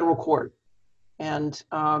 federal court, and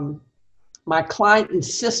my client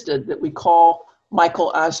insisted that we call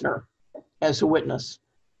Michael Eisner as a witness.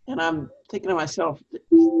 And I'm thinking to myself,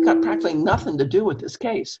 he's got practically nothing to do with this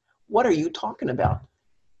case. What are you talking about?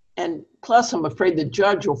 And plus, I'm afraid the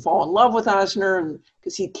judge will fall in love with Eisner, and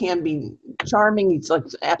because he can be charming. He's like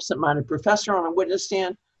an absent-minded professor on a witness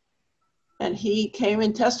stand. And he came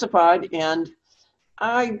and testified, and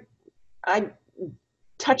I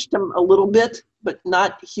touched him a little bit, but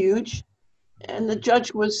not huge. And the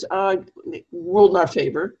judge was ruled in our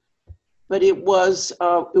favor, but it was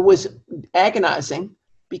agonizing,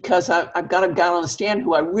 because I've got a guy on the stand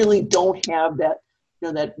who I really don't have that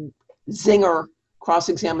zinger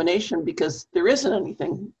cross-examination, because there isn't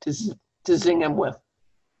anything to zing him with.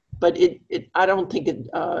 But I don't think it.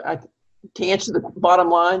 To answer the bottom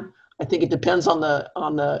line, I think it depends on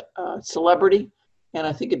the celebrity, and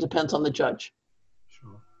I think it depends on the judge.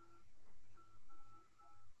 Sure.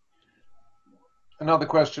 Another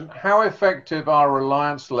question, how effective are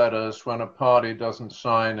reliance letters when a party doesn't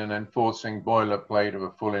sign an enforcing boilerplate of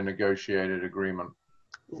a fully negotiated agreement?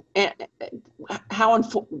 And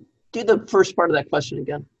do the first part of that question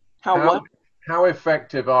again. How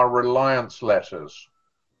effective are reliance letters?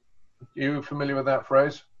 Are you familiar with that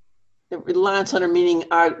phrase? Reliance letter meaning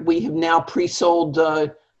we have now pre-sold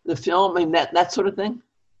the film, I mean, that sort of thing?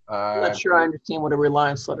 I'm not sure I understand what a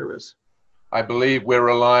reliance letter is. I believe we're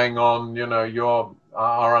relying on,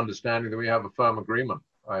 our understanding that we have a firm agreement.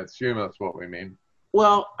 I assume that's what we mean.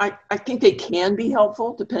 Well, I think they can be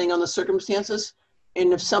helpful depending on the circumstances.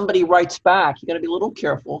 And if somebody writes back, you got to be a little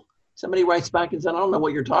careful. Somebody writes back and says, I don't know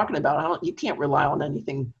what you're talking about. You can't rely on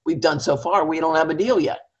anything we've done so far. We don't have a deal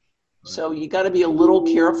yet. So you got to be a little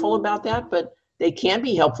careful about that, but they can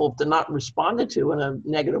be helpful if they're not responded to in a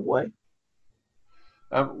negative way.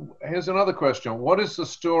 Here's another question. What is the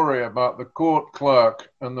story about the court clerk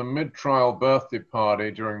and the mid-trial birthday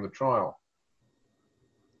party during the trial?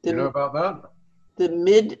 Do you know about that? The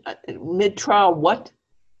mid-trial what?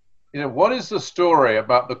 What is the story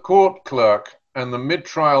about the court clerk and the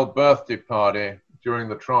mid-trial birthday party during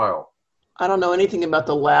the trial? I don't know anything about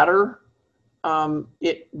the latter.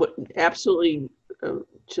 It absolutely, to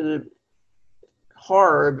the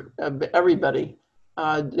horror of everybody,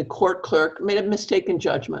 the court clerk made a mistaken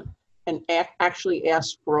judgment and actually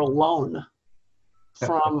asked for a loan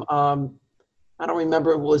from, I don't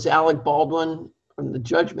remember, it was Alec Baldwin, and the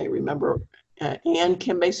judge may remember, and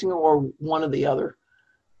Kim Basinger, or one or the other.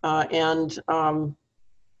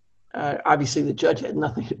 Obviously the judge had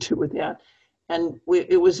nothing to do with that. And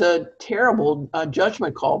it was a terrible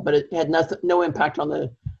judgment call, but it had no impact on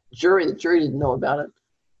the jury. The jury didn't know about it.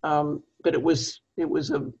 But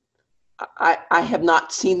I have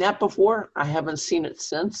not seen that before. I haven't seen it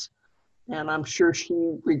since. And I'm sure she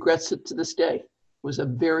regrets it to this day. It was a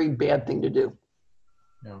very bad thing to do.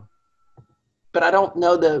 Yeah. But I don't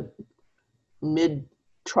know the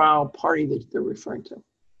mid-trial party that they're referring to.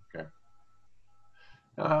 Okay.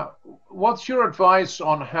 What's your advice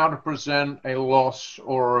on how to present a loss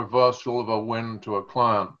or a reversal of a win to a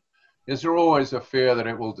client? Is there always a fear that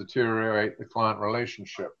it will deteriorate the client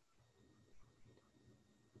relationship?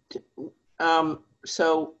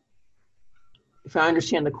 So if I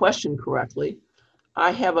understand the question correctly,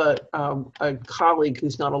 I have a colleague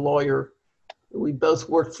who's not a lawyer. We both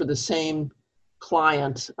worked for the same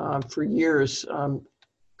client for years,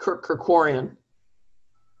 Kirk Kerkorian.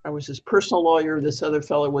 I was his personal lawyer. This other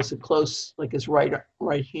fellow was a close, like his right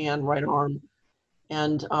hand, right arm.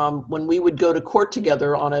 And when we would go to court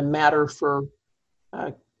together on a matter for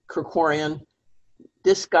Kerkorian,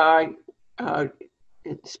 this guy,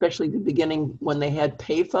 especially at the beginning when they had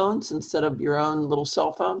pay phones instead of your own little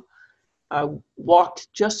cell phone,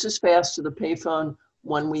 walked just as fast to the pay phone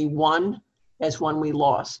when we won as when we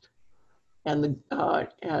lost. And I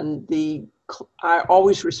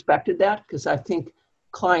always respected that because I think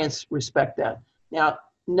clients respect that. Now,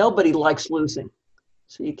 nobody likes losing.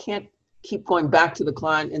 So you can't keep going back to the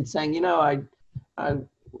client and saying,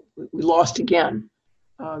 we lost again.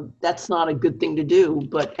 That's not a good thing to do.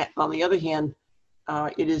 But on the other hand,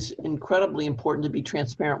 it is incredibly important to be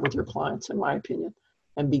transparent with your clients, in my opinion,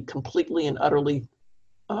 and be completely and utterly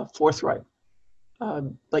forthright.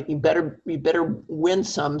 But you better win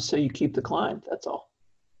some so you keep the client. That's all.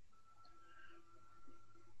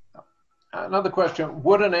 Another question,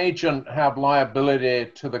 would an agent have liability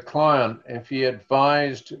to the client if he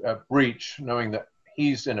advised a breach, knowing that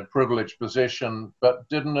he's in a privileged position, but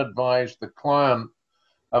didn't advise the client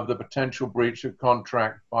of the potential breach of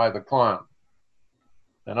contract by the client?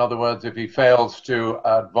 In other words, if he fails to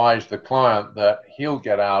advise the client that he'll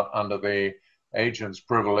get out under the agent's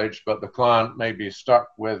privilege, but the client may be stuck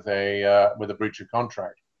with a breach of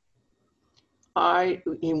contract.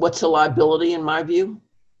 What's the liability in my view?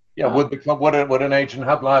 Yeah, would an agent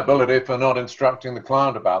have liability for not instructing the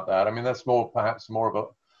client about that? I mean, that's perhaps more of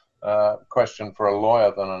a question for a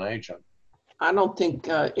lawyer than an agent. I don't think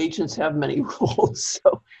agents have many rules,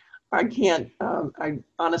 so I can't. I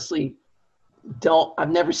honestly don't.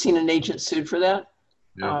 I've never seen an agent sued for that.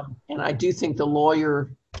 Yeah. And I do think the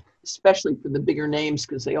lawyer, especially for the bigger names,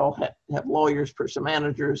 because they all have lawyers, person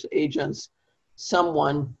managers, agents,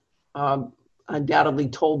 someone undoubtedly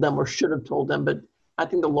told them or should have told them, but I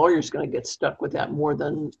think the lawyer is going to get stuck with that more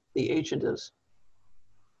than the agent is.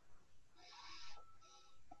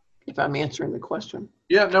 If I'm answering the question.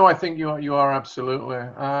 Yeah, no, I think you are absolutely.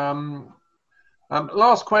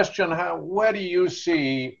 Last question, where do you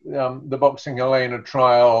see the Boxing Helena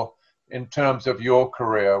trial in terms of your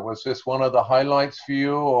career? Was this one of the highlights for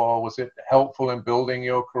you, or was it helpful in building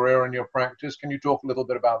your career and your practice? Can you talk a little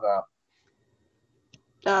bit about that?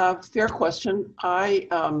 Fair question. I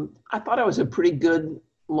thought I was a pretty good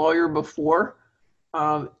lawyer before,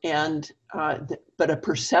 but a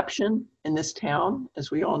perception in this town,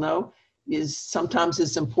 as we all know, is sometimes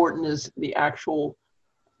as important as the actual,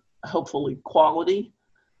 hopefully, quality,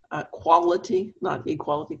 not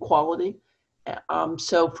equality, quality.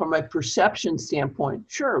 So from a perception standpoint,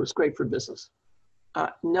 sure, it was great for business.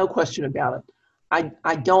 No question about it.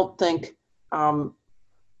 I don't think, and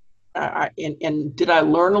did I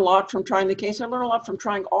learn a lot from trying the case? I learned a lot from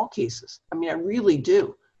trying all cases. I mean, I really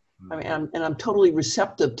do. I mean, I'm totally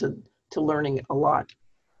receptive to learning a lot.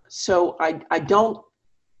 So I don't,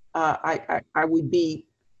 I would be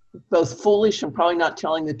both foolish and probably not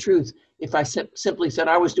telling the truth if I simply said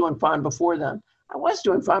I was doing fine before then. I was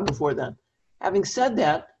doing fine before then. Having said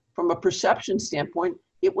that, from a perception standpoint,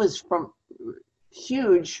 it was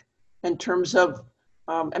huge in terms of,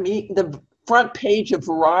 I mean, the front page of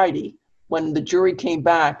Variety, when the jury came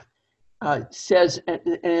back, says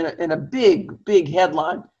in a big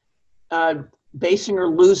headline,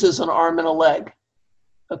 Basinger loses an arm and a leg.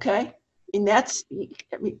 Okay? And that's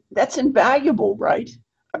invaluable, right?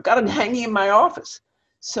 I've got it hanging in my office.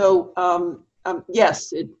 So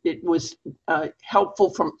yes, it was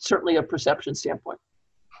helpful from certainly a perception standpoint.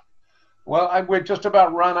 Well, we're just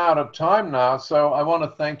about run out of time now, so I want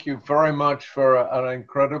to thank you very much for an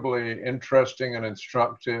incredibly interesting and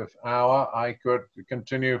instructive hour. I could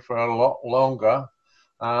continue for a lot longer,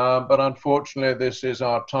 but unfortunately this is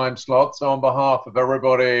our time slot. So on behalf of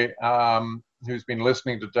everybody who's been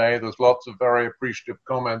listening today, there's lots of very appreciative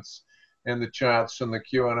comments in the chats and the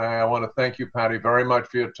Q&A. I want to thank you, Patty, very much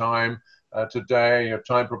for your time today, your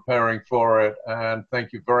time preparing for it, and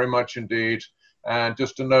thank you very much indeed. And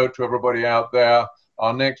just a note to everybody out there,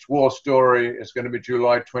 our next war story is going to be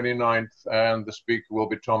July 29th, and the speaker will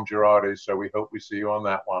be Tom Girardi, so we hope we see you on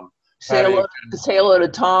that one. Say hello to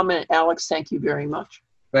Tom and Alex. Thank you very much.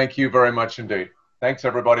 Thank you very much indeed. Thanks,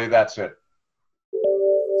 everybody. That's it.